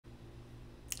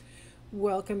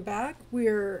Welcome back.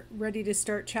 We're ready to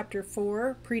start Chapter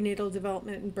 4, Prenatal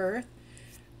Development and Birth.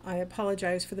 I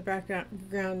apologize for the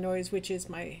background noise, which is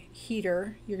my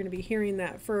heater. You're going to be hearing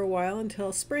that for a while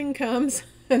until spring comes,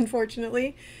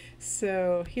 unfortunately.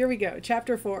 So here we go,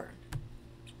 Chapter 4.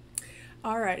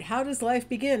 All right, how does life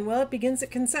begin? Well, it begins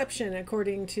at conception,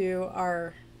 according to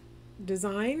our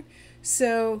design.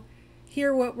 So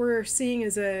here what we're seeing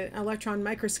is an electron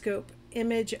microscope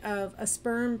image of a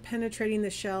sperm penetrating the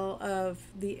shell of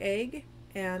the egg,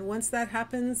 and once that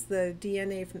happens, the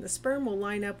DNA from the sperm will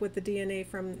line up with the DNA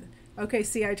from, okay,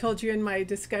 see, I told you in my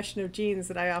discussion of genes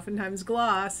that I oftentimes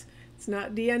gloss. It's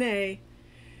not DNA.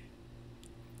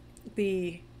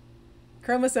 The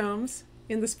chromosomes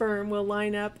in the sperm will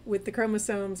line up with the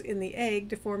chromosomes in the egg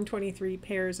to form 23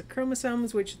 pairs of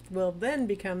chromosomes, which will then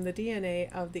become the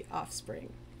DNA of the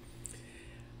offspring.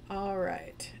 All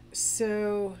right,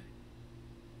 so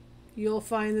you'll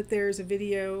find that there's a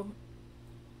video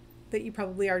that you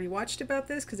probably already watched about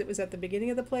this because it was at the beginning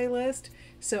of the playlist.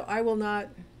 So I will not,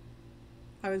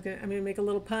 I'm going to make a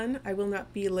little pun. I will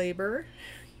not belabor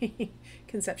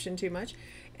conception too much.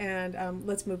 And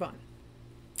let's move on.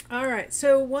 All right,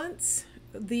 so once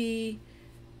the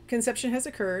conception has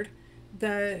occurred,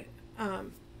 the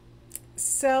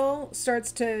cell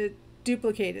starts to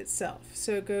duplicate itself.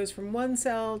 So it goes from 1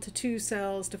 cell to 2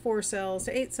 cells to 4 cells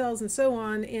to 8 cells and so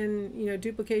on in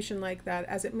duplication like that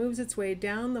as it moves its way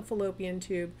down the fallopian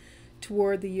tube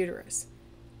toward the uterus.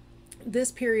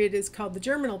 This period is called the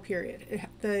germinal period.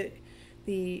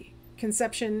 The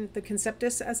conception, the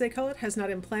conceptus as they call it, has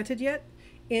not implanted yet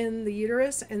in the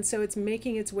uterus, and so it's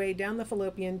making its way down the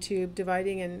fallopian tube,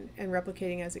 dividing and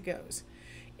replicating as it goes.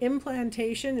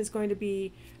 Implantation is going to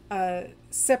be a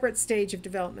separate stage of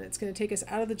development. It's going to take us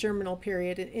out of the germinal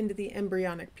period and into the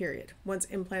embryonic period once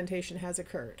implantation has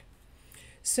occurred.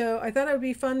 So I thought it would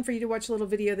be fun for you to watch a little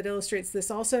video that illustrates this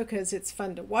also, because it's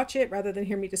fun to watch it rather than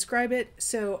hear me describe it.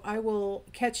 So I will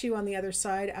catch you on the other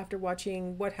side after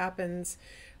watching what happens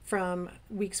from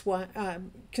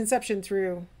conception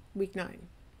through week 9.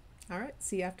 All right,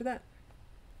 see you after that.